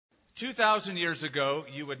2,000 years ago,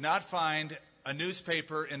 you would not find a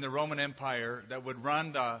newspaper in the Roman Empire that would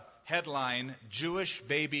run the headline, "Jewish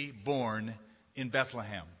Baby Born in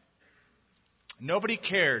Bethlehem." Nobody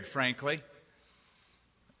cared, frankly.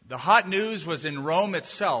 The hot news was in Rome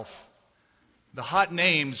itself. The hot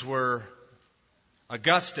names were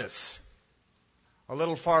Augustus. A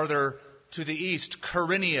little farther to the east,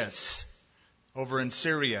 Quirinius, over in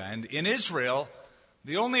Syria. And in Israel,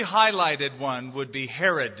 the only highlighted one would be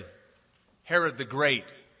Herod the Great,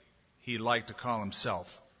 he liked to call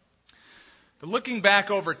himself. But looking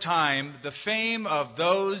back over time, the fame of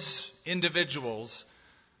those individuals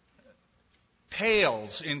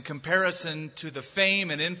pales in comparison to the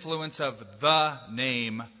fame and influence of the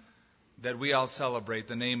name that we all celebrate,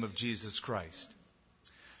 the name of Jesus Christ.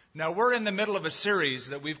 Now, we're in the middle of a series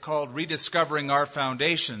that we've called Rediscovering Our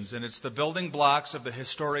Foundations, and it's the building blocks of the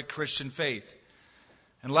historic Christian faith.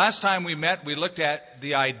 And last time we met, we looked at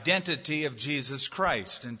the identity of Jesus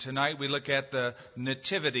Christ. And tonight we look at the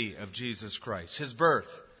nativity of Jesus Christ, his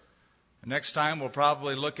birth. And next time we'll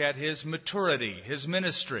probably look at his maturity, his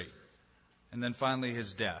ministry, and then finally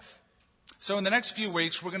his death. So in the next few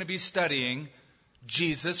weeks, we're going to be studying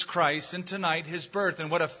Jesus Christ, and tonight his birth.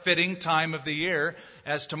 And what a fitting time of the year,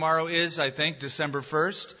 as tomorrow is, I think, December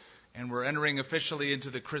 1st, and we're entering officially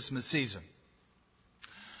into the Christmas season.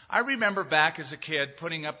 I remember back as a kid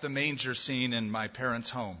putting up the manger scene in my parents'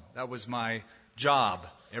 home. That was my job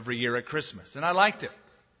every year at Christmas, and I liked it.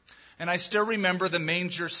 And I still remember the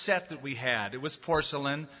manger set that we had. It was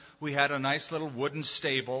porcelain. We had a nice little wooden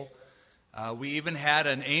stable. We even had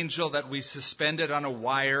an angel that we suspended on a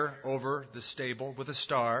wire over the stable with a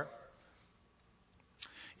star.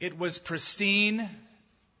 It was pristine.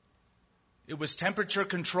 It was temperature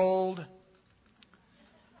controlled.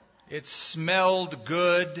 It smelled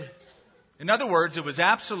good. In other words, it was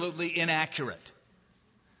absolutely inaccurate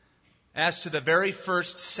as to the very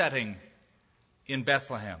first setting in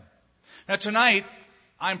Bethlehem. Now tonight,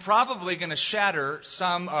 I'm probably going to shatter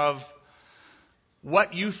some of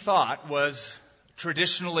what you thought was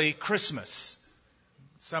traditionally Christmas.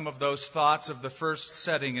 Some of those thoughts of the first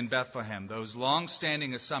setting in Bethlehem, those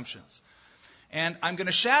long-standing assumptions. And I'm going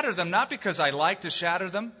to shatter them not because I like to shatter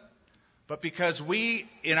them, but because we,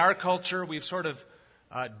 in our culture, we've sort of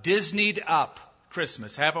Disneyed up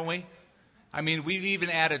Christmas, haven't we? I mean, we've even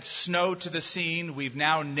added snow to the scene. We've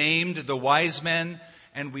now named the wise men,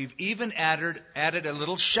 and we've even added a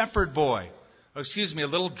little shepherd boy. A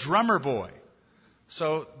little drummer boy.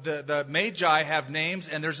 So the Magi have names,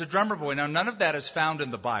 and there's a drummer boy. Now, none of that is found in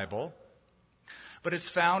the Bible, but it's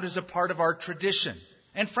found as a part of our tradition.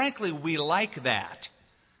 And frankly, we like that.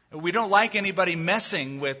 We don't like anybody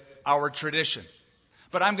messing with our tradition.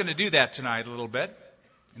 But I'm going to do that tonight a little bit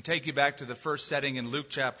and take you back to the first setting in Luke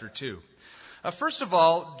chapter 2. First of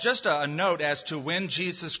all, just a note as to when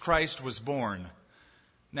Jesus Christ was born.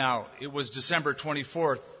 Now, it was December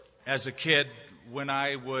 24th as a kid when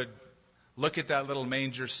I would look at that little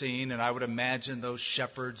manger scene, and I would imagine those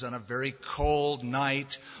shepherds on a very cold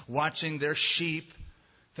night watching their sheep,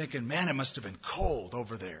 thinking, man, it must have been cold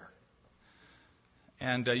over there.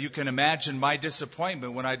 And you can imagine my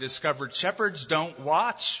disappointment when I discovered shepherds don't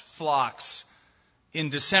watch flocks in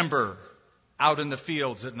December out in the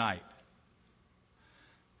fields at night.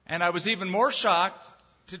 And I was even more shocked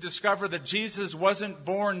to discover that Jesus wasn't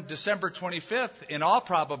born December 25th. In all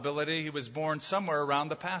probability, he was born somewhere around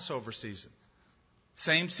the Passover season.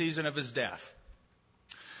 Same season of his death.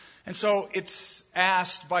 And so it's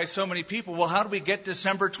asked by so many people, well, how do we get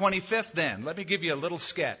December 25th then? Let me give you a little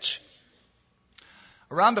sketch.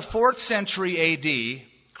 Around the 4th century A.D.,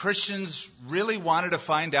 Christians really wanted to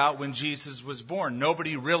find out when Jesus was born.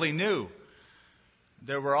 Nobody really knew.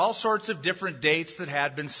 There were all sorts of different dates that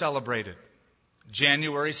had been celebrated.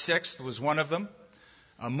 January 6th was one of them.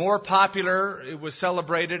 More popular, it was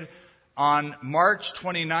celebrated on March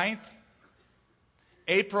 29th,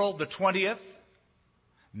 April the 20th,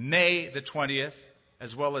 May the 20th,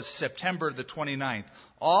 as well as September the 29th.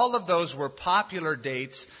 All of those were popular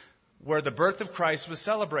dates where the birth of Christ was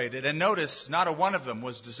celebrated. And notice, not a one of them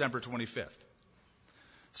was December 25th.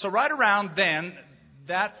 So right around then,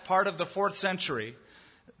 that part of the 4th century,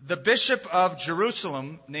 the Bishop of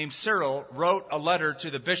Jerusalem, named Cyril, wrote a letter to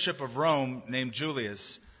the Bishop of Rome, named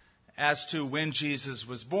Julius, as to when Jesus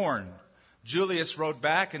was born. Julius wrote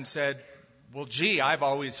back and said, well, I've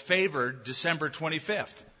always favored December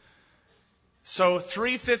 25th. So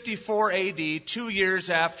 354 A.D., 2 years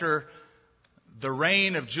after the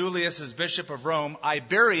reign of Julius as Bishop of Rome,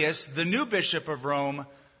 Iberius, the new Bishop of Rome,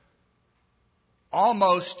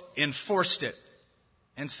 almost enforced it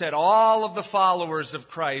and said all of the followers of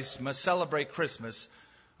Christ must celebrate Christmas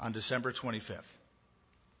on December 25th.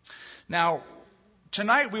 Now,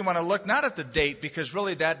 tonight we want to look not at the date, because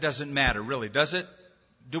really that doesn't matter, really, does it?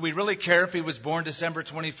 Do we really care if he was born December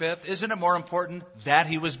 25th? Isn't it more important that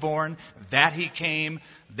he was born, that he came,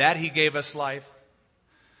 that he gave us life?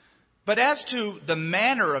 But as to the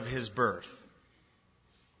manner of his birth,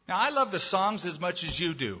 now I love the songs as much as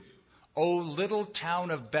you do. O little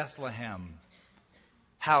town of Bethlehem,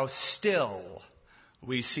 how still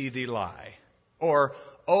we see thee lie. Or,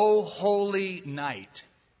 O holy night.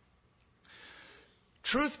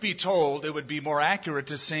 Truth be told, it would be more accurate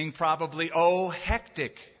to sing probably, O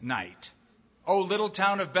hectic night. O little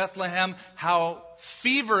town of Bethlehem, how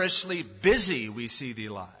feverishly busy we see thee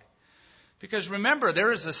lie. Because remember,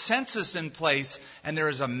 there is a census in place and there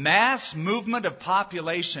is a mass movement of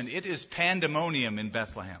population. It is pandemonium in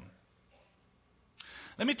Bethlehem.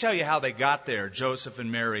 Let me tell you how they got there, Joseph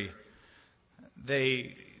and Mary.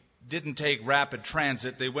 They didn't take rapid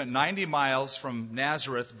transit. They went 90 miles from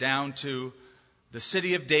Nazareth down to the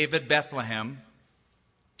city of David, Bethlehem.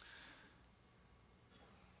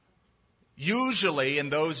 Usually in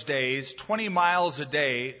those days, 20 miles a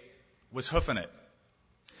day was hoofing it.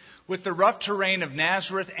 With the rough terrain of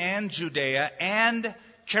Nazareth and Judea, and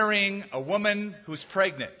carrying a woman who's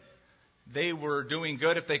pregnant, they were doing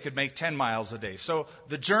good if they could make 10 miles a day. So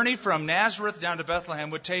the journey from Nazareth down to Bethlehem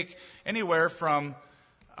would take anywhere from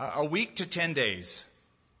a week to 10 days.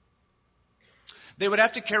 They would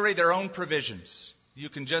have to carry their own provisions. You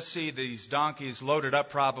can just see these donkeys loaded up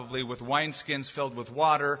probably with wineskins filled with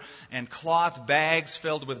water and cloth bags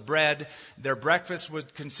filled with bread. Their breakfast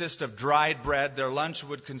would consist of dried bread. Their lunch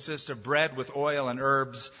would consist of bread with oil and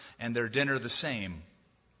herbs, and their dinner the same.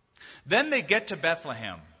 Then they get to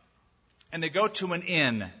Bethlehem, and they go to an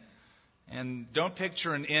inn. And don't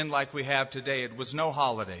picture an inn like we have today. It was no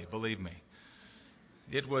holiday, believe me.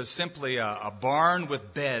 It was simply a barn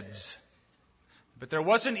with beds. But there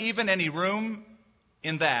wasn't even any room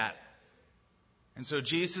in that. And so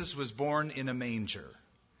Jesus was born in a manger.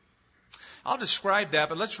 I'll describe that,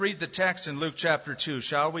 but let's read the text in Luke chapter 2,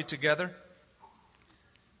 shall we, together?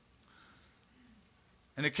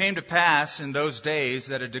 And it came to pass in those days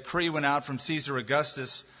that a decree went out from Caesar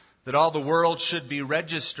Augustus that all the world should be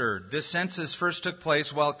registered. This census first took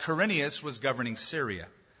place while Quirinius was governing Syria.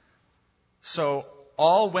 So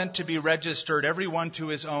all went to be registered, everyone to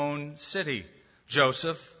his own city.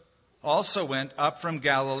 Joseph also went up from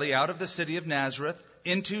Galilee out of the city of Nazareth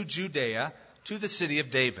into Judea to the city of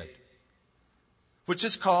David, which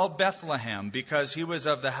is called Bethlehem, because he was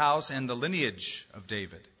of the house and the lineage of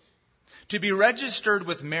David, to be registered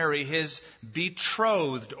with Mary, his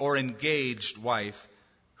betrothed or engaged wife,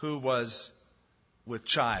 who was with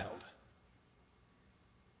child.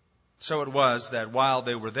 So it was that while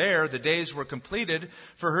they were there, the days were completed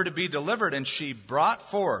for her to be delivered, and she brought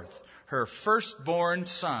forth her firstborn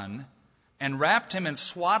son, and wrapped him in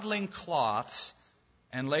swaddling cloths,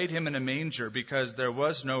 and laid him in a manger, because there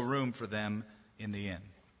was no room for them in the inn.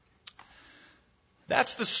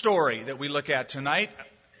 That's the story that we look at tonight.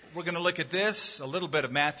 We're going to look at this, a little bit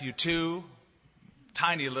of Matthew 2,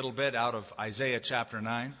 tiny little bit out of Isaiah chapter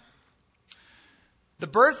 9. The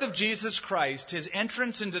birth of Jesus Christ, his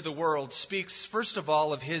entrance into the world, speaks first of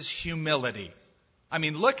all of his humility. I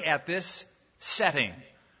mean, look at this setting.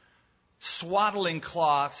 Swaddling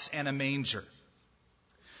cloths and a manger.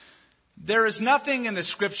 There is nothing in the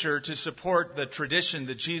scripture to support the tradition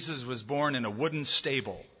that Jesus was born in a wooden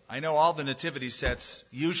stable. I know all the nativity sets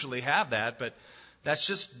usually have that, but that's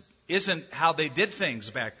just isn't how they did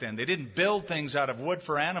things back then. They didn't build things out of wood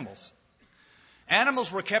for animals.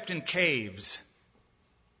 Animals were kept in caves.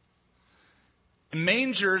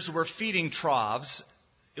 Mangers were feeding troughs.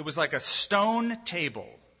 It was like a stone table,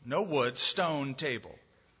 no wood, stone table.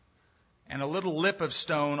 And a little lip of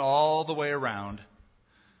stone all the way around.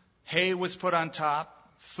 Hay was put on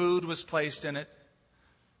top. Food was placed in it.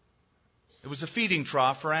 It was a feeding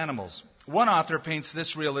trough for animals. One author paints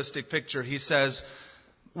this realistic picture. He says,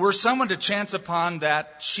 were someone to chance upon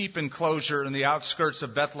that sheep enclosure in the outskirts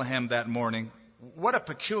of Bethlehem that morning, what a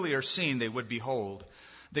peculiar scene they would behold.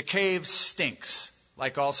 The cave stinks,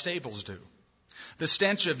 like all stables do. The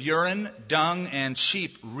stench of urine, dung, and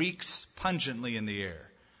sheep reeks pungently in the air.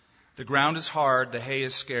 The ground is hard, the hay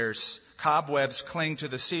is scarce, cobwebs cling to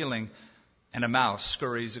the ceiling, and a mouse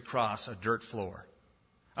scurries across a dirt floor.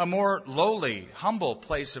 A more lowly, humble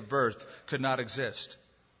place of birth could not exist.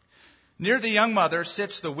 Near the young mother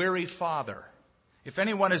sits the weary father. If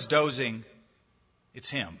anyone is dozing, it's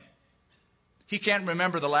him. He can't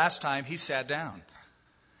remember the last time he sat down.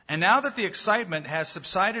 And now that the excitement has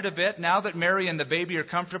subsided a bit, now that Mary and the baby are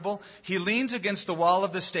comfortable, he leans against the wall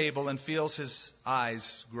of the stable and feels his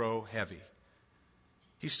eyes grow heavy.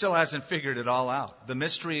 He still hasn't figured it all out. The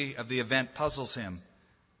mystery of the event puzzles him,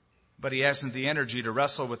 but he hasn't the energy to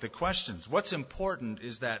wrestle with the questions. What's important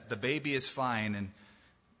is that the baby is fine and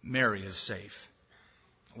Mary is safe.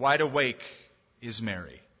 Wide awake is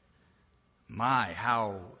Mary. My,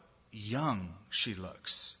 how young she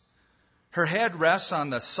looks. Her head rests on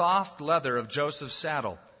the soft leather of Joseph's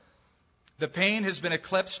saddle. The pain has been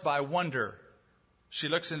eclipsed by wonder. She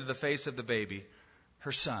looks into the face of the baby,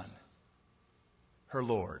 her son, her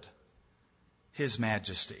Lord, His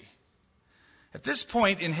Majesty. At this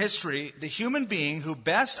point in history, the human being who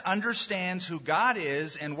best understands who God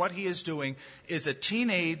is and what He is doing is a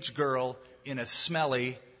teenage girl in a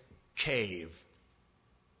smelly cave.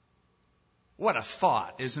 What a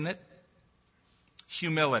thought, isn't it?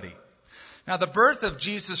 Humility. Now, the birth of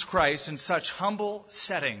Jesus Christ in such humble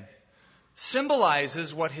setting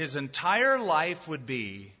symbolizes what His entire life would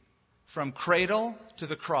be from cradle to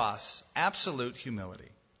the cross, absolute humility.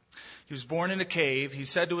 He was born in a cave. He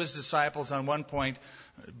said to His disciples on one point,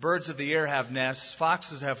 birds of the air have nests,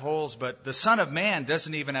 foxes have holes, but the Son of Man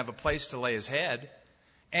doesn't even have a place to lay His head.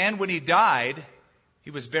 And when He died, He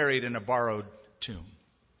was buried in a borrowed tomb.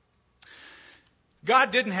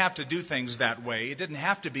 God didn't have to do things that way. It didn't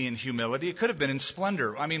have to be in humility. It could have been in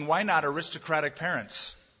splendor. I mean, why not aristocratic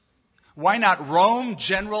parents? Why not Rome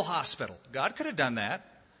General Hospital? God could have done that.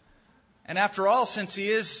 And after all, since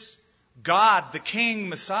He is God, the King,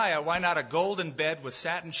 Messiah, why not a golden bed with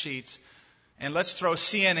satin sheets, and let's throw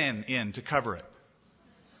CNN in to cover it?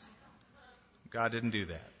 God didn't do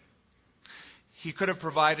that. He could have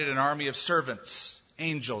provided an army of servants,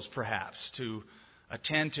 angels perhaps, to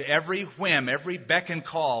attend to every whim, every beck and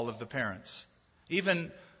call of the parents.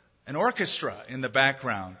 Even an orchestra in the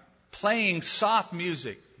background, playing soft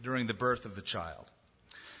music during the birth of the child.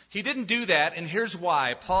 He didn't do that, and here's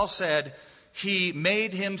why. Paul said, He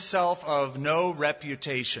made Himself of no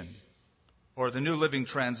reputation. Or the New Living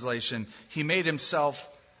Translation, He made Himself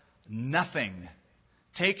nothing,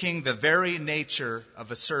 taking the very nature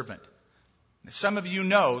of a servant. Some of you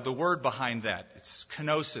know the word behind that. It's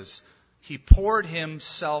kenosis. He poured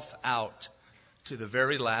Himself out to the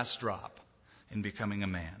very last drop in becoming a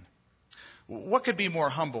man. What could be more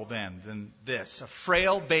humble than this? A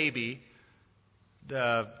frail baby,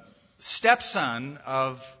 the stepson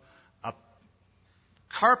of a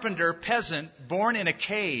carpenter peasant born in a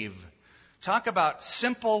cave. Talk about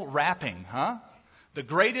simple wrapping, huh? The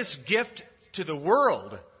greatest gift to the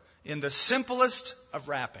world in the simplest of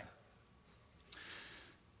wrapping.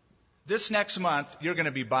 This next month, you're going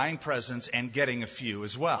to be buying presents and getting a few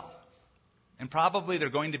as well. And probably they're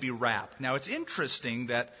going to be wrapped. Now, it's interesting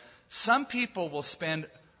that some people will spend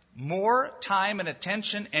more time and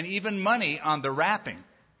attention and even money on the wrapping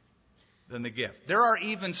than the gift. There are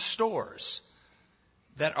even stores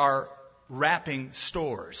that are wrapping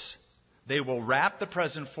stores. They will wrap the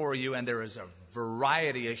present for you, and there is a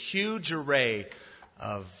variety, a huge array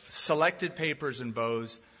of selected papers and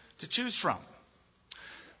bows to choose from.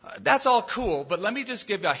 That's all cool, but let me just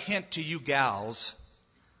give a hint to you gals.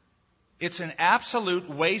 It's an absolute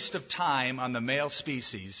waste of time on the male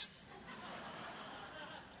species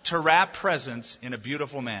to wrap presents in a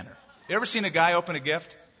beautiful manner. You ever seen a guy open a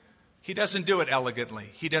gift? He doesn't do it elegantly.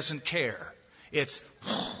 He doesn't care. It's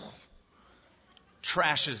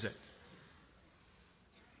trashes it.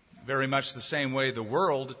 Very much the same way the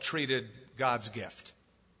world treated God's gift.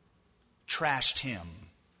 Trashed Him.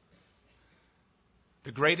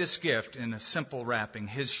 The greatest gift in a simple wrapping,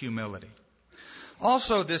 His humility.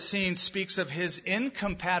 Also, this scene speaks of His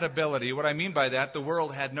incompatibility. What I mean by that, the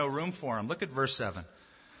world had no room for Him. Look at verse 7.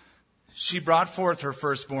 She brought forth her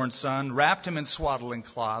firstborn son, wrapped him in swaddling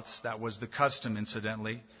cloths. That was the custom,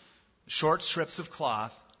 incidentally. Short strips of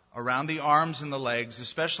cloth around the arms and the legs,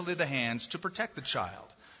 especially the hands, to protect the child.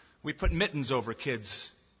 We put mittens over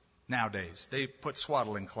kids nowadays. They put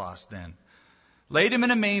swaddling cloths then. Laid him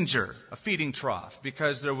in a manger, a feeding trough,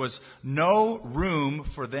 because there was no room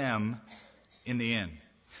for them in the inn.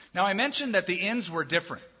 Now, I mentioned that the inns were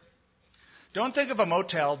different. Don't think of a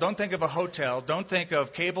motel, don't think of a hotel, don't think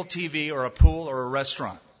of cable TV or a pool or a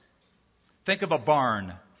restaurant. Think of a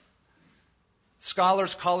barn.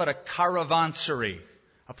 Scholars call it a caravansary,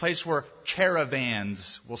 a place where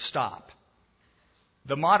caravans will stop.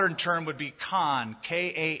 The modern term would be khan,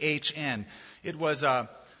 K-A-H-N. It was a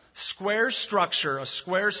square structure, a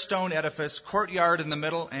square stone edifice, courtyard in the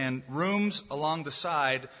middle, and rooms along the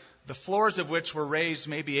side, the floors of which were raised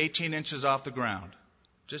maybe 18 inches off the ground,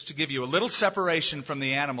 just to give you a little separation from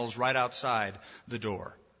the animals right outside the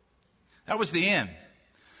door. That was the inn.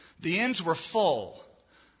 The inns were full.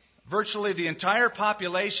 Virtually the entire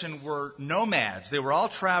population were nomads. They were all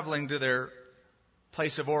traveling to their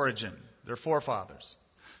place of origin, their forefathers.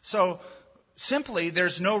 So simply,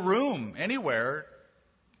 there's no room anywhere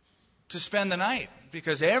to spend the night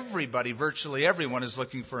because everybody, virtually everyone, is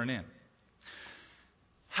looking for an inn.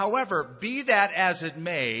 However, be that as it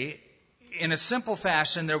may, in a simple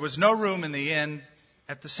fashion, there was no room in the inn.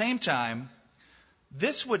 At the same time,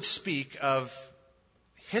 this would speak of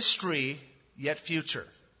history yet future.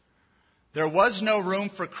 There was no room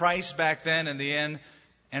for Christ back then in the inn,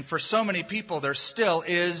 and for so many people, there still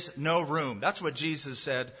is no room. That's what Jesus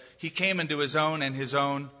said. He came into his own, and his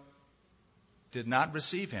own did not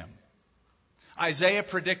receive him. Isaiah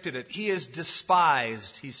predicted it. He is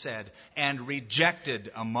despised, he said, and rejected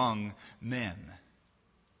among men.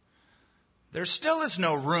 There still is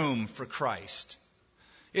no room for Christ.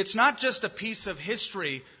 It's not just a piece of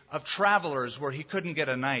history of travelers where he couldn't get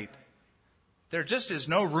a night. There just is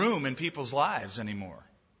no room in people's lives anymore,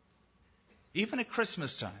 even at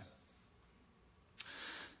Christmas time.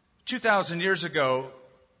 2,000 years ago,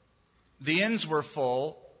 the inns were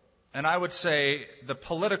full, and I would say the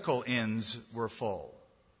political inns were full.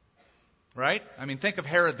 Right? I mean, think of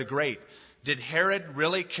Herod the Great. Did Herod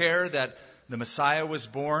really care that the Messiah was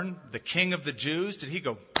born, the King of the Jews? Did he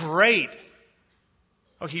go, great?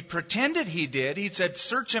 Oh, he pretended he did. He said,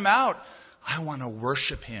 search him out. I want to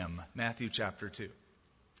worship him. Matthew chapter 2.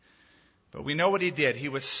 But we know what he did. He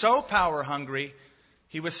was so power hungry.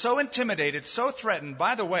 He was so intimidated, so threatened.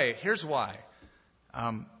 By the way, here's why.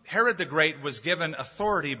 Herod the Great was given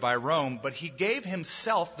authority by Rome, but he gave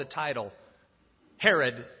himself the title,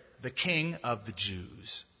 Herod, the King of the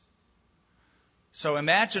Jews. So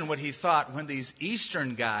imagine what he thought when these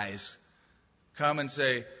Eastern guys come and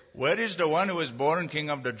say, where is the one who was born King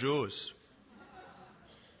of the Jews?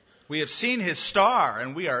 We have seen his star,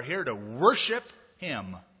 and we are here to worship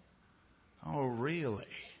him. Oh, really?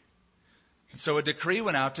 And so a decree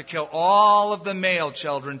went out to kill all of the male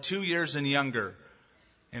children 2 years and younger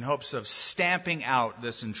in hopes of stamping out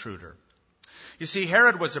this intruder. You see,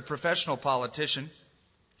 Herod was a professional politician.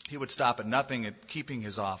 He would stop at nothing at keeping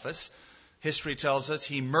his office. History tells us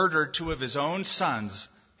he murdered 2 of his own sons,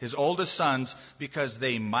 his oldest sons, because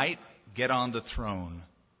they might get on the throne.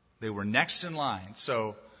 They were next in line.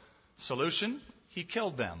 So, solution, he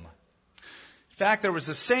killed them. In fact, there was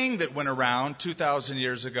a saying that went around 2,000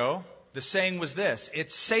 years ago. The saying was this: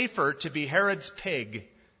 it's safer to be Herod's pig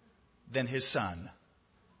than his son.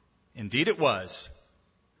 Indeed it was.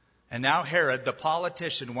 And now Herod, the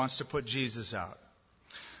politician, wants to put Jesus out.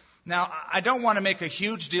 Now, I don't want to make a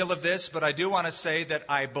huge deal of this, but I do want to say that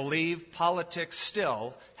I believe politics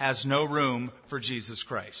still has no room for Jesus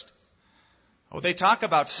Christ. Oh, they talk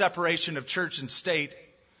about separation of church and state.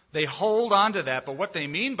 They hold on to that, but what they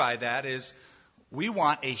mean by that is we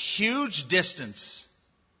want a huge distance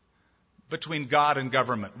between God and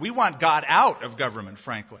government. We want God out of government,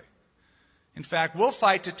 frankly. In fact, we'll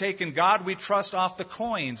fight to take in God we trust off the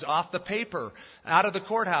coins, off the paper, out of the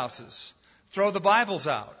courthouses. Throw the Bibles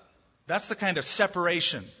out. That's the kind of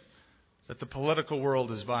separation that the political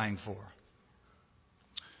world is vying for.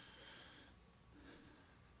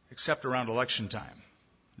 Except around election time.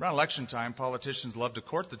 Around election time, politicians love to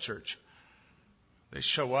court the church. They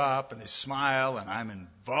show up and they smile, and I'm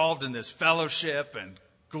involved in this fellowship, and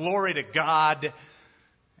glory to God.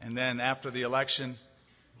 And then after the election,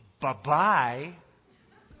 bye-bye.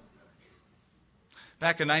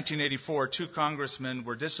 Back in 1984, 2 congressmen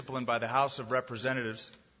were disciplined by the House of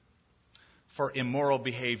Representatives for immoral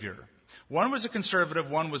behavior. One was a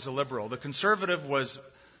conservative, one was a liberal. The conservative was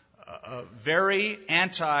very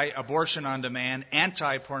anti-abortion on demand,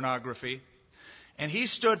 anti-pornography. And he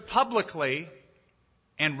stood publicly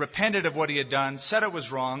and repented of what he had done, said it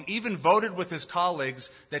was wrong, even voted with his colleagues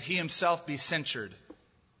that he himself be censured.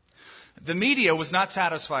 The media was not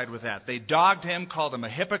satisfied with that. They dogged him, called him a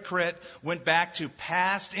hypocrite, went back to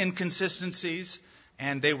past inconsistencies,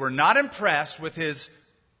 and they were not impressed with his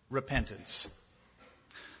repentance.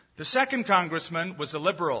 The second congressman was a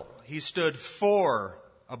liberal. He stood for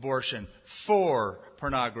abortion, for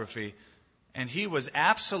pornography, and he was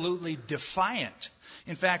absolutely defiant.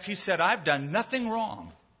 In fact, he said, I've done nothing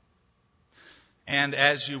wrong. And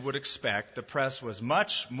as you would expect, the press was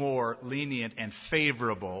much more lenient and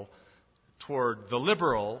favorable toward the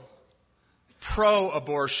liberal,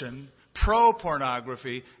 pro-abortion,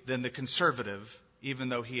 pro-pornography than the conservative, even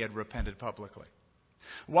though he had repented publicly.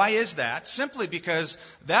 Why is that? Simply because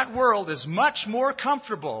that world is much more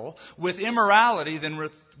comfortable with immorality than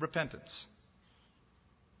with repentance.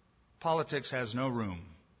 Politics has no room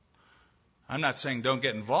I'm not saying don't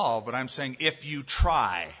get involved, but I'm saying if you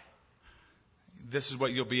try, this is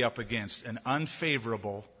what you'll be up against, an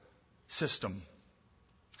unfavorable system.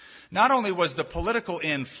 Not only was the political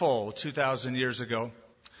inn full 2,000 years ago,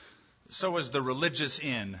 so was the religious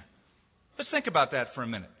inn. Let's think about that for a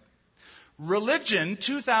minute. Religion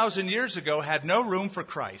 2,000 years ago had no room for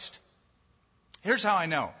Christ. Here's how I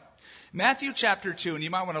know. Matthew chapter 2, and you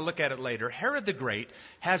might want to look at it later, Herod the Great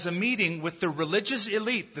has a meeting with the religious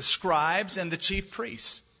elite, the scribes and the chief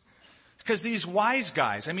priests. Because these wise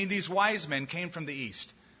guys, these wise men came from the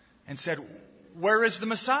east and said, where is the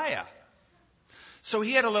Messiah? So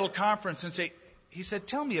he had a little conference and he said,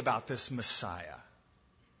 tell me about this Messiah.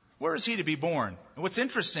 Where is he to be born? And what's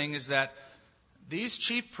interesting is that these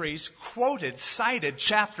chief priests cited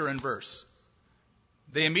chapter and verse.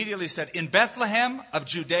 They immediately said, in Bethlehem of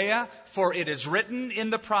Judea, for it is written in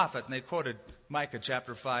the prophet. And they quoted Micah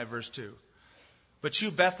chapter 5, verse 2. But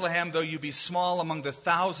you, Bethlehem, though you be small among the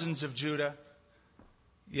thousands of Judah,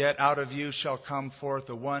 yet out of you shall come forth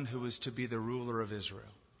the one who is to be the ruler of Israel.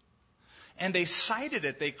 And they cited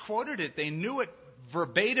it, they quoted it, they knew it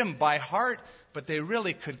verbatim by heart, but they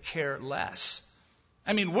really could care less.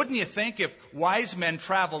 Wouldn't you think if wise men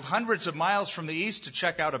traveled hundreds of miles from the east to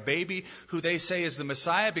check out a baby who they say is the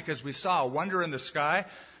Messiah because we saw a wonder in the sky,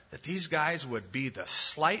 that these guys would be the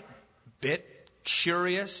slight bit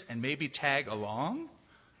curious and maybe tag along?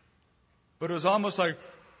 But it was almost like,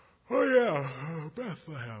 oh yeah,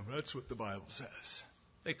 Bethlehem, that's what the Bible says.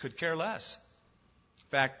 They could care less. In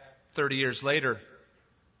fact, 30 years later,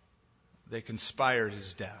 they conspired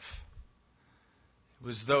his death. It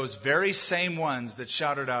was those very same ones that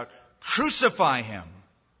shouted out, crucify him!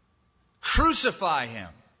 Crucify him!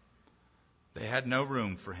 They had no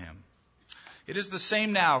room for him. It is the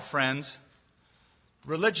same now, friends.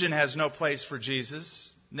 Religion has no place for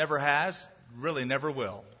Jesus. Never has. Really never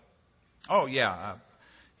will. Oh, yeah.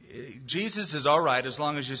 Jesus is all right as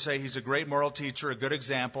long as you say he's a great moral teacher, a good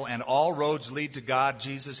example, and all roads lead to God.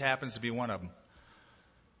 Jesus happens to be one of them.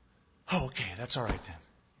 Oh, okay, that's all right then.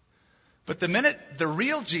 But the minute the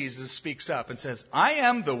real Jesus speaks up and says, I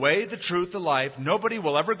am the way, the truth, the life, nobody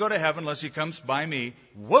will ever go to heaven unless he comes by me,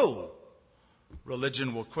 whoa,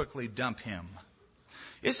 religion will quickly dump him.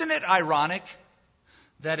 Isn't it ironic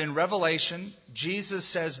that in Revelation, Jesus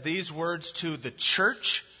says these words to the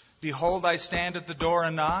church, behold, I stand at the door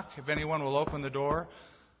and knock. If anyone will open the door,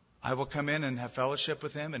 I will come in and have fellowship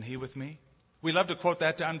with him and he with me. We love to quote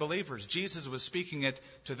that to unbelievers. Jesus was speaking it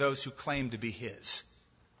to those who claim to be his.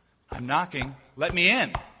 I'm knocking. Let me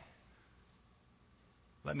in.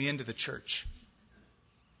 Let me into the church.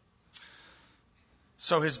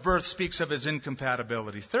 So his birth speaks of his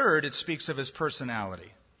incompatibility. Third, it speaks of his personality.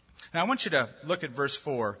 Now I want you to look at verse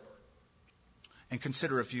 4 and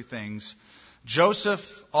consider a few things.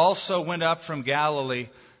 Joseph also went up from Galilee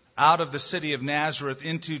out of the city of Nazareth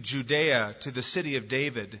into Judea to the city of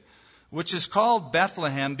David, which is called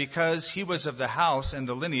Bethlehem because he was of the house and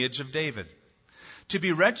the lineage of David, to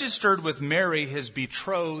be registered with Mary, his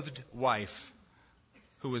betrothed wife,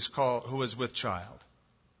 who was with child.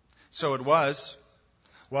 So it was,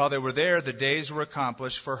 while they were there, the days were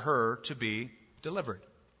accomplished for her to be delivered.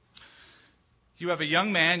 You have a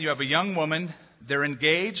young man, you have a young woman, they're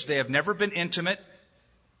engaged, they have never been intimate.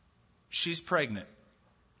 She's pregnant.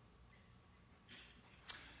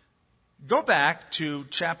 Go back to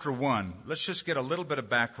chapter 1. Let's just get a little bit of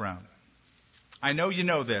background. I know you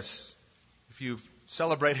know this if you've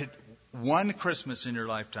celebrated one Christmas in your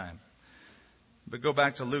lifetime. But go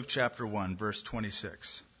back to Luke chapter 1, verse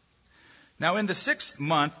 26. Now in the 6th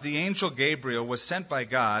month, the angel Gabriel was sent by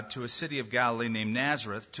God to a city of Galilee named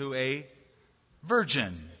Nazareth to a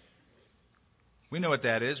virgin. We know what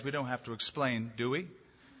that is. We don't have to explain, do we?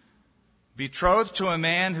 Betrothed to a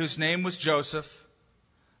man whose name was Joseph,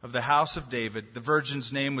 of the house of David. The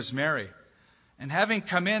virgin's name was Mary. And having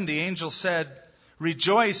come in, the angel said,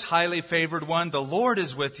 Rejoice, highly favored one, the Lord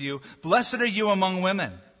is with you. Blessed are you among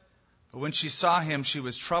women. But when she saw him, she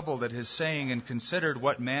was troubled at his saying and considered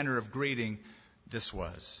what manner of greeting this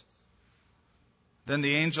was. Then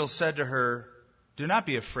the angel said to her, Do not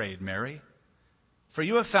be afraid, Mary, for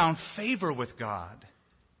you have found favor with God.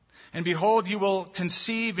 And behold, you will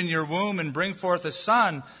conceive in your womb and bring forth a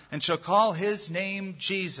son, and shall call his name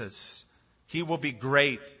Jesus. He will be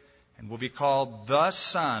great and will be called the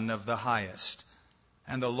Son of the Highest.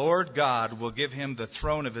 And the Lord God will give him the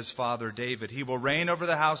throne of his father David. He will reign over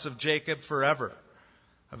the house of Jacob forever.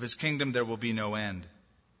 Of his kingdom there will be no end.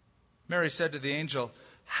 Mary said to the angel,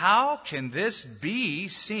 How can this be,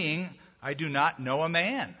 seeing I do not know a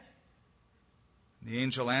man? The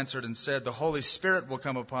angel answered and said, The Holy Spirit will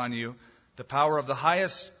come upon you. The power of the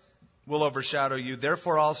Highest will overshadow you.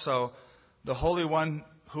 Therefore also the Holy One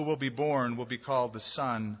who will be born will be called the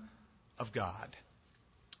Son of God.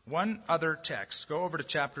 One other text. Go over to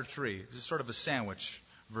chapter 3. This is sort of a sandwich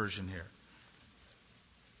version here.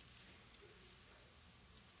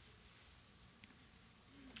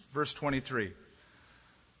 Verse 23.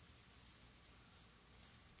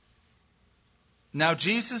 Now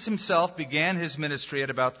Jesus himself began his ministry at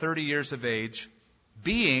about 30 years of age,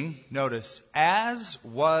 being, notice, as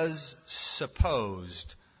was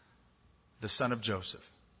supposed, the son of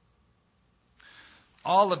Joseph.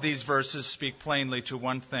 All of these verses speak plainly to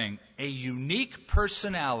one thing, a unique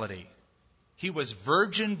personality. He was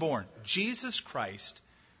virgin born. Jesus Christ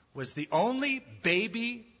was the only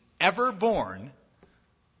baby ever born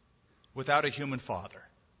without a human father,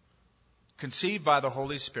 conceived by the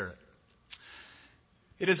Holy Spirit.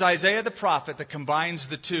 It is Isaiah the prophet that combines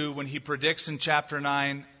the two when he predicts in chapter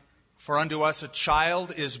 9, for unto us a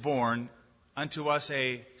child is born, unto us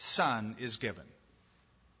a son is given.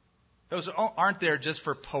 Those aren't there just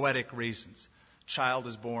for poetic reasons. Child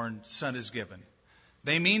is born, son is given.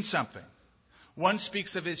 They mean something. One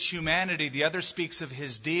speaks of his humanity, the other speaks of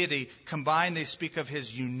his deity. Combined, they speak of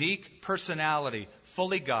his unique personality,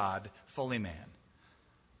 fully God, fully man.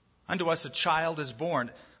 Unto us a child is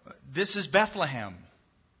born. This is Bethlehem.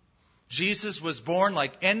 Jesus was born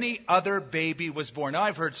like any other baby was born. Now,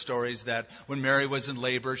 I've heard stories that when Mary was in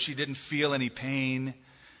labor, she didn't feel any pain.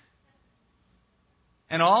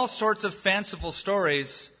 And all sorts of fanciful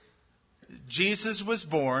stories. Jesus was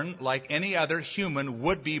born like any other human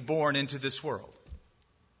would be born into this world.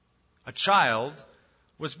 A child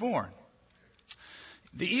was born.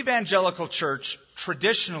 The evangelical church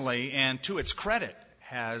traditionally, and to its credit,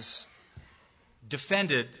 has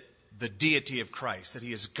defended the deity of Christ, that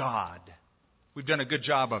he is God. We've done a good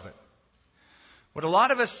job of it. What a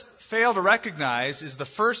lot of us fail to recognize is the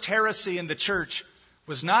first heresy in the church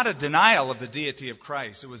was not a denial of the deity of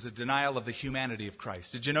Christ. It was a denial of the humanity of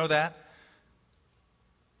Christ. Did you know that?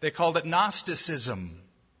 They called it Gnosticism.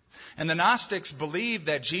 And the Gnostics believed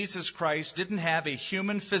that Jesus Christ didn't have a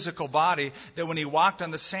human physical body, that when he walked on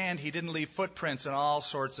the sand, he didn't leave footprints, and all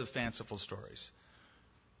sorts of fanciful stories.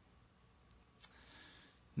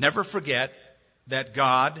 Never forget that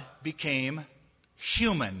God became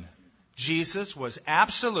human. Jesus was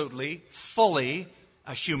absolutely, fully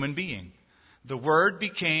a human being. The Word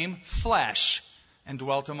became flesh and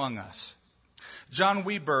dwelt among us. John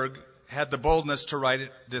Wieberg had the boldness to write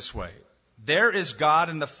it this way. There is God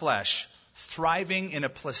in the flesh, thriving in a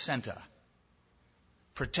placenta,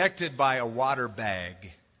 protected by a water bag,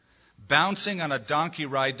 bouncing on a donkey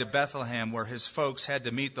ride to Bethlehem where his folks had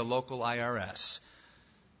to meet the local IRS.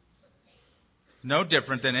 No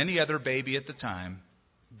different than any other baby at the time.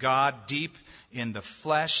 God deep in the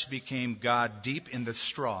flesh became God deep in the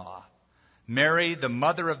straw. Mary, the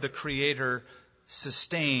mother of the Creator,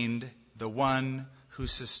 sustained the one who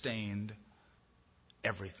sustained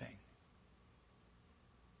everything.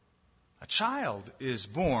 A child is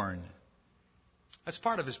born. That's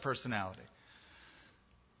part of his personality.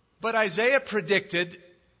 But Isaiah predicted,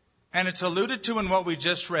 and it's alluded to in what we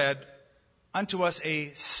just read, unto us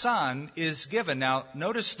a son is given. Now,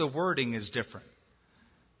 notice the wording is different.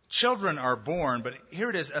 Children are born, but here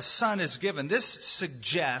it is, a son is given. This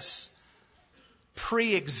suggests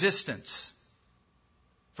pre-existence.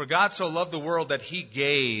 For God so loved the world that he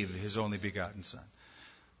gave his only begotten Son.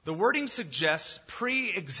 The wording suggests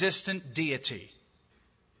pre-existent deity.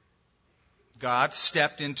 God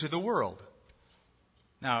stepped into the world.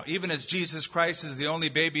 Now, even as Jesus Christ is the only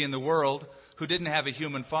baby in the world who didn't have a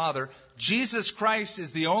human father, Jesus Christ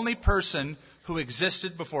is the only person who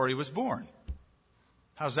existed before he was born.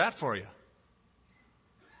 How's that for you?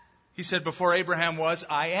 He said, before Abraham was,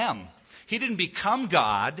 I am. He didn't become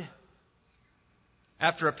God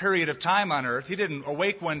after a period of time on earth. He didn't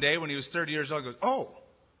awake one day when he was 30 years old and go, oh,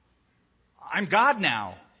 I'm God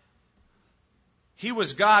now. He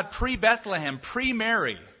was God pre-Bethlehem,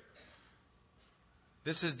 pre-Mary.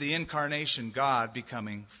 This is the incarnation, God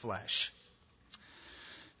becoming flesh.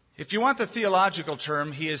 If you want the theological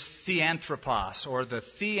term, he is theanthropos, or the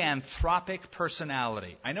theanthropic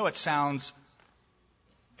personality. I know it sounds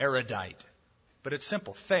erudite, but it's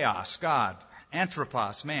simple. Theos, God.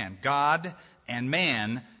 Anthropos, man. God and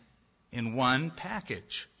man in one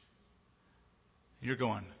package. You're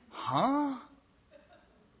going, huh?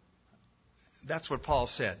 That's what Paul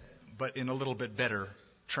said, but in a little bit better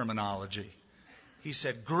terminology. He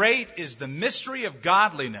said, great is the mystery of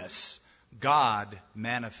godliness, God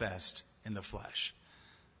manifest in the flesh.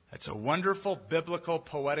 That's a wonderful, biblical,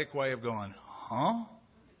 poetic way of going, huh?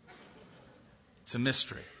 It's a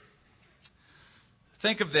mystery.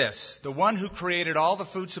 Think of this. The one who created all the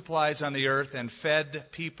food supplies on the earth and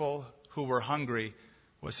fed people who were hungry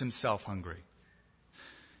was himself hungry.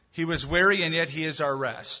 He was weary, and yet he is our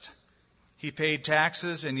rest. He paid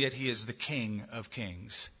taxes, and yet he is the King of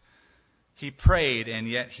kings. He prayed, and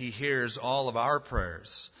yet he hears all of our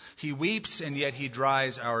prayers. He weeps, and yet he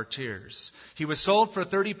dries our tears. He was sold for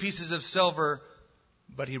 30 pieces of silver,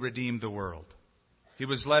 but he redeemed the world. He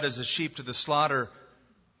was led as a sheep to the slaughter,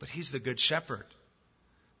 but he's the good shepherd.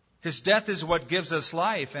 His death is what gives us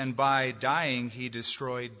life, and by dying he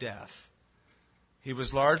destroyed death. He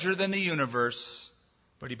was larger than the universe,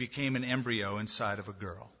 but he became an embryo inside of a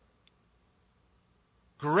girl.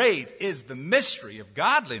 Great is the mystery of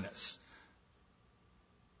godliness.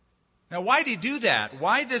 Now, why did he do that?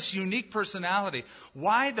 Why this unique personality?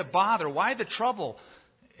 Why the bother? Why the trouble?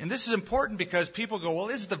 And this is important because people go, well,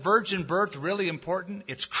 is the virgin birth really important?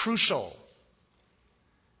 It's crucial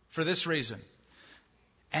for this reason.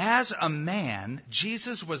 As a man,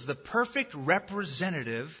 Jesus was the perfect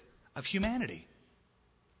representative of humanity.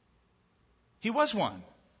 He was one.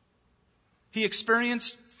 He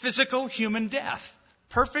experienced physical human death.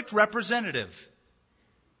 Perfect representative.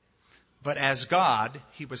 But as God,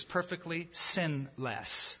 he was perfectly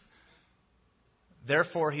sinless.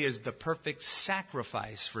 Therefore, he is the perfect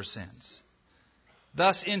sacrifice for sins.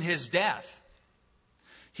 Thus, in his death,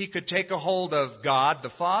 he could take a hold of God the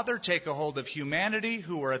Father, take a hold of humanity,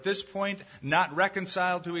 who were at this point not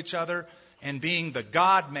reconciled to each other, and being the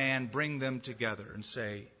God-man, bring them together and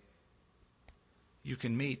say, you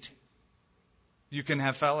can meet. You can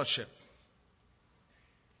have fellowship.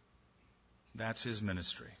 That's his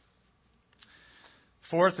ministry.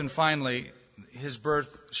 Fourth and finally, his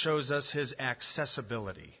birth shows us his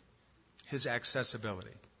accessibility. His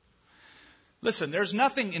accessibility. Listen, there's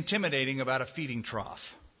nothing intimidating about a feeding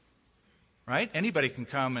trough. Right? Anybody can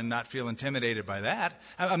come and not feel intimidated by that.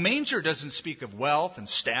 A manger doesn't speak of wealth and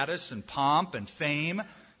status and pomp and fame,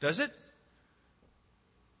 does it?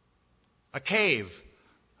 A cave,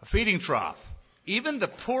 a feeding trough. Even the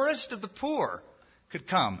poorest of the poor could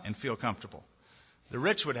come and feel comfortable. The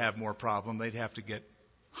rich would have more problem. They'd have to get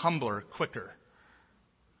humbler quicker.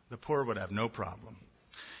 The poor would have no problem.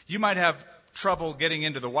 You might have trouble getting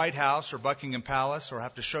into the White House or Buckingham Palace, or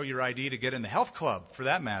have to show your ID to get in the health club, for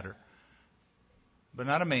that matter. But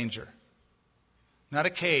not a manger. Not a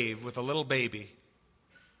cave with a little baby.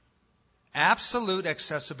 Absolute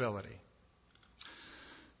accessibility.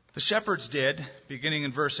 The shepherds did. Beginning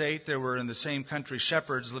in verse 8, there were in the same country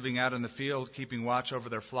shepherds living out in the field, keeping watch over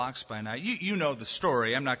their flocks by night. You know the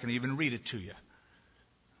story. I'm not going to even read it to you.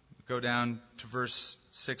 Go down to verse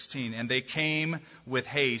 16. And they came with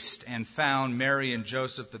haste and found Mary and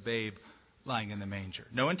Joseph the babe lying in the manger.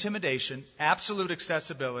 No intimidation, absolute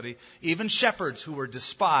accessibility. Even shepherds who were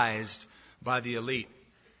despised by the elite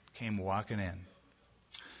came walking in.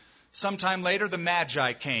 Sometime later, the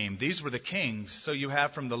Magi came. These were the kings. So you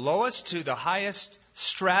have from the lowest to the highest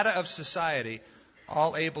strata of society,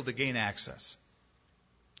 all able to gain access.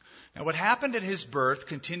 Now, what happened at his birth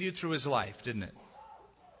continued through his life, didn't it?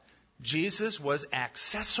 Jesus was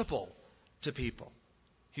accessible to people.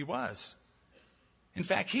 He was. In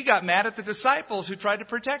fact, he got mad at the disciples who tried to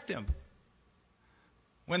protect him.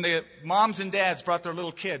 When the moms and dads brought their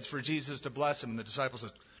little kids for Jesus to bless him, and the disciples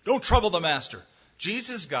said, "Don't trouble the master."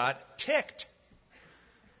 Jesus got ticked.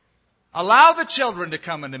 "Allow the children to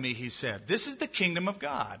come unto me," he said. This is the kingdom of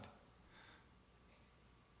God.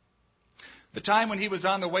 The time when he was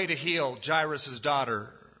on the way to heal Jairus'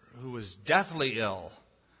 daughter, who was deathly ill,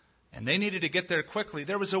 and they needed to get there quickly,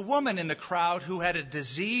 there was a woman in the crowd who had a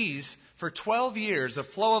disease for 12 years, a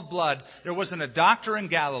flow of blood. There wasn't a doctor in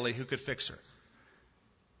Galilee who could fix her.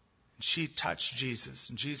 And she touched Jesus,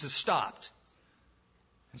 and Jesus stopped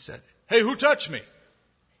and said, "Hey, who touched me?"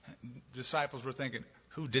 The disciples were thinking,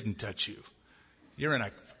 who didn't touch you? You're in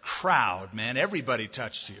a crowd, man. Everybody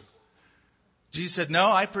touched you. Jesus said,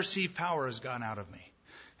 "No, I perceive power has gone out of me."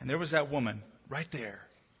 And there was that woman right there.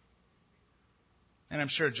 And I'm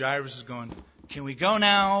sure Jairus is going, "Can we go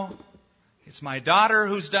now? It's my daughter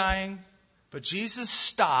who's dying." But Jesus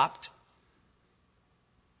stopped,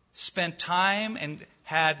 spent time, and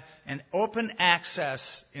had an open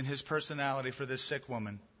access in his personality for this sick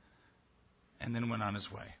woman, and then went on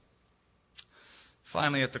his way.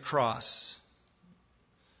 Finally, at the cross,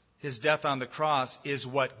 his death on the cross is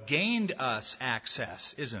what gained us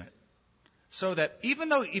access, isn't it? So that even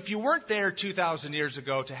though if you weren't there 2,000 years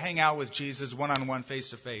ago to hang out with Jesus one-on-one,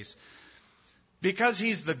 face-to-face, because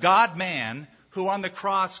he's the God-man who on the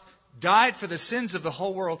cross died for the sins of the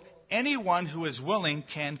whole world, anyone who is willing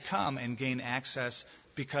can come and gain access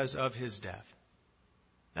because of his death.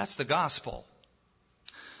 That's the gospel.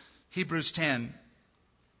 Hebrews 10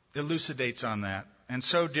 elucidates on that. And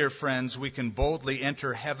so, dear friends, we can boldly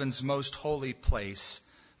enter heaven's most holy place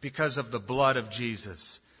because of the blood of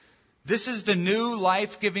Jesus. This is the new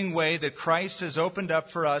life-giving way that Christ has opened up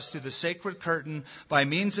for us through the sacred curtain by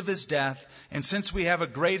means of his death. And since we have a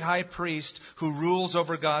great high priest who rules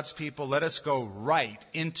over God's people, let us go right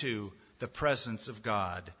into the presence of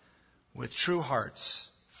God with true hearts,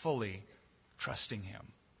 fully trusting him.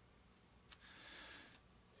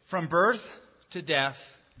 From birth to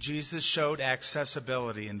death, Jesus showed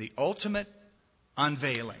accessibility, and the ultimate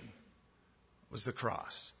unveiling was the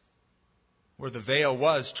cross, where the veil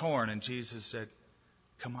was torn, and Jesus said,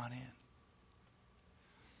 "Come on in."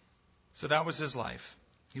 So that was his life.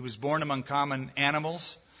 He was born among common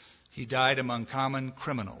animals. He died among common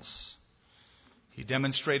criminals. He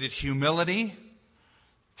demonstrated humility,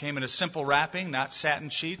 came in a simple wrapping, not satin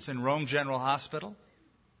sheets, in Rome General Hospital.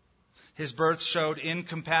 His birth showed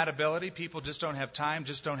incompatibility. People just don't have time,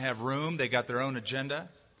 just don't have room. They got their own agenda.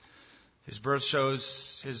 His birth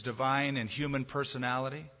shows his divine and human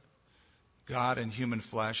personality, God and human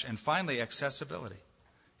flesh. And finally, accessibility.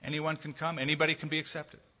 Anyone can come. Anybody can be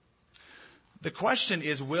accepted. The question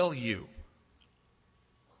is, will you?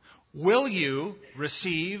 Will you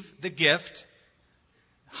receive the gift,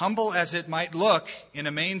 humble as it might look in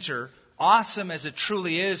a manger, awesome as it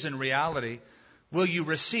truly is in reality? Will you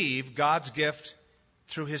receive God's gift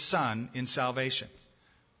through his Son in salvation?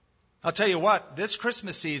 I'll tell you what, this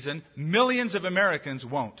Christmas season, millions of Americans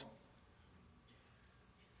won't.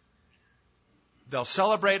 They'll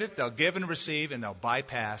celebrate it, they'll give and receive, and they'll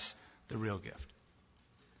bypass the real gift.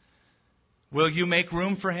 Will you make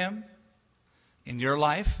room for him in your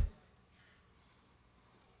life?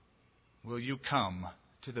 Will you come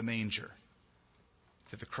to the manger,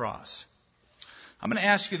 to the cross? I'm going to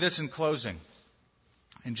ask you this in closing,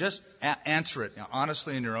 and just answer it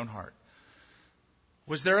honestly in your own heart.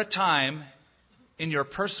 Was there a time in your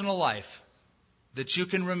personal life that you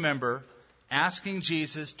can remember asking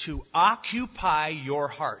Jesus to occupy your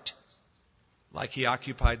heart like he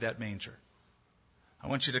occupied that manger? I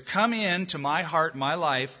want you to come into my heart, my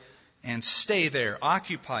life, and stay there,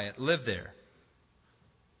 occupy it, live there.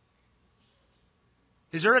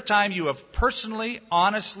 Is there a time you have personally,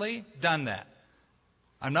 honestly done that?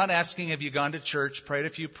 I'm not asking have you gone to church, prayed a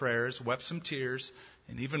few prayers, wept some tears,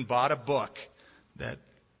 and even bought a book that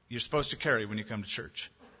you're supposed to carry when you come to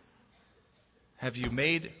church. Have you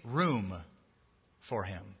made room for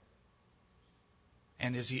him?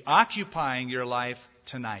 And is he occupying your life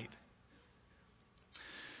tonight?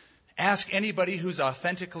 Ask anybody who's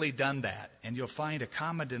authentically done that, and you'll find a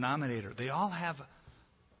common denominator. They all have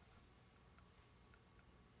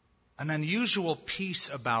an unusual peace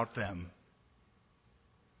about them.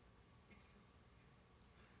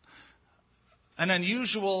 An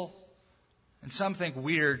unusual, and some think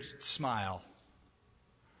weird, smile.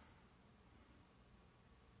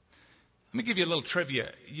 Let me give you a little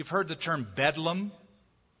trivia. You've heard the term Bedlam,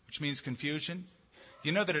 which means confusion.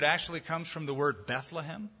 You know that it actually comes from the word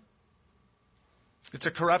Bethlehem? It's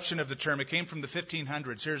a corruption of the term. It came from the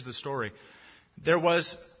 1500s. Here's the story. There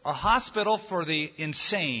was a hospital for the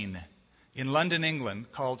insane in London,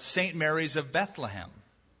 England, called St. Mary's of Bethlehem.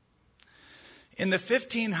 In the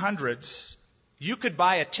 1500s, you could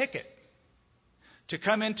buy a ticket to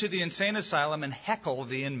come into the insane asylum and heckle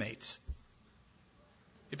the inmates.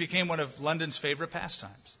 It became one of London's favorite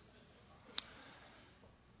pastimes.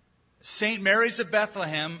 St. Mary's of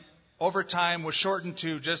Bethlehem, over time, was shortened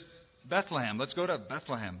to just Bethlehem. Let's go to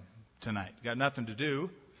Bethlehem tonight. Got nothing to do.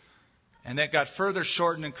 And that got further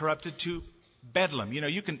shortened and corrupted to Bedlam. You know,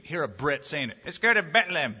 you can hear a Brit saying it. Let's go to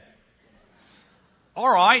Bethlehem. All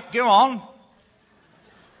right, go on.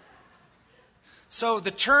 So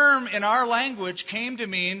the term in our language came to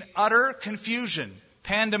mean utter confusion,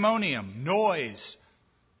 pandemonium, noise.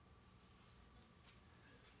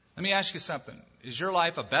 Let me ask you something. Is your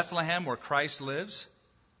life a Bethlehem where Christ lives,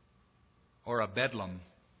 or a Bedlam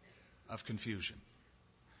of confusion?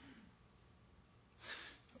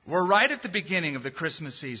 We're right at the beginning of the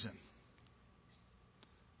Christmas season.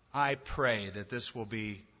 I pray that this will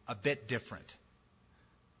be a bit different.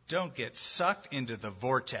 Don't get sucked into the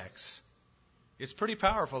vortex. It's pretty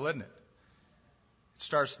powerful, isn't it? It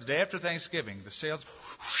starts the day after Thanksgiving. The sales,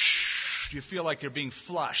 whoosh, you feel like you're being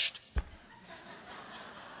flushed.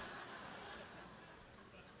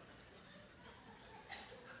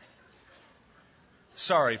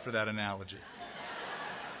 Sorry for that analogy.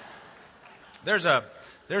 There's a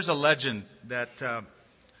legend that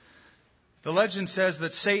the legend says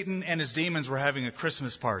that Satan and his demons were having a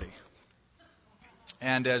Christmas party.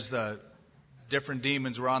 And as the different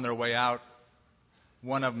demons were on their way out,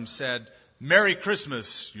 one of them said, "Merry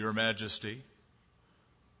Christmas, Your Majesty."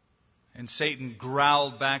 And Satan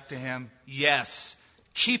growled back to him, "Yes,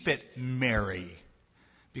 keep it merry,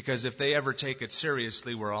 because if they ever take it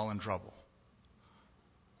seriously, we're all in trouble."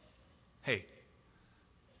 Hey,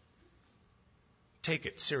 take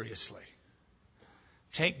it seriously.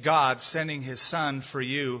 Take God sending His Son for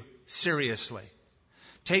you seriously.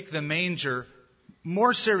 Take the manger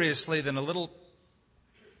more seriously than a little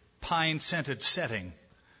pine-scented setting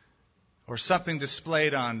or something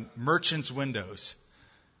displayed on merchants' windows.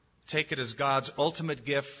 Take it as God's ultimate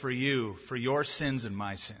gift for you, for your sins and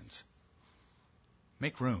my sins.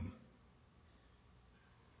 Make room.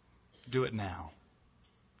 Do it now.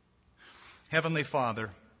 Heavenly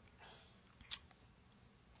Father,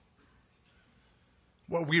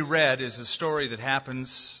 what we read is a story that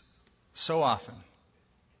happens so often.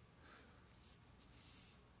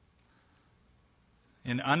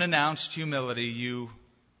 In unannounced humility, you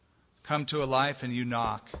come to a life and you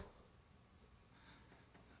knock.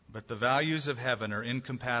 But the values of heaven are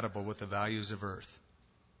incompatible with the values of earth.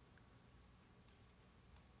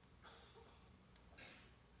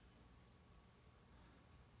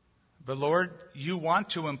 But Lord, you want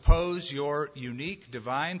to impose your unique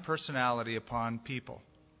divine personality upon people.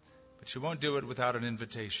 But you won't do it without an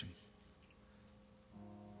invitation.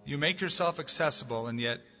 You make yourself accessible, and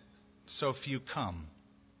yet so few come.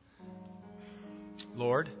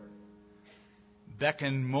 Lord,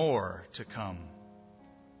 beckon more to come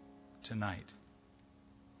tonight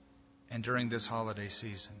and during this holiday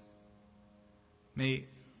season. May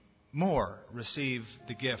more receive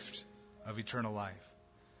the gift of eternal life.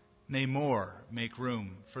 May more make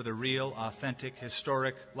room for the real, authentic,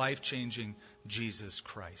 historic, life-changing Jesus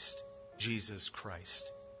Christ. Jesus Christ.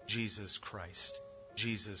 Jesus Christ.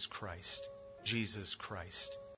 Jesus Christ. Jesus Christ.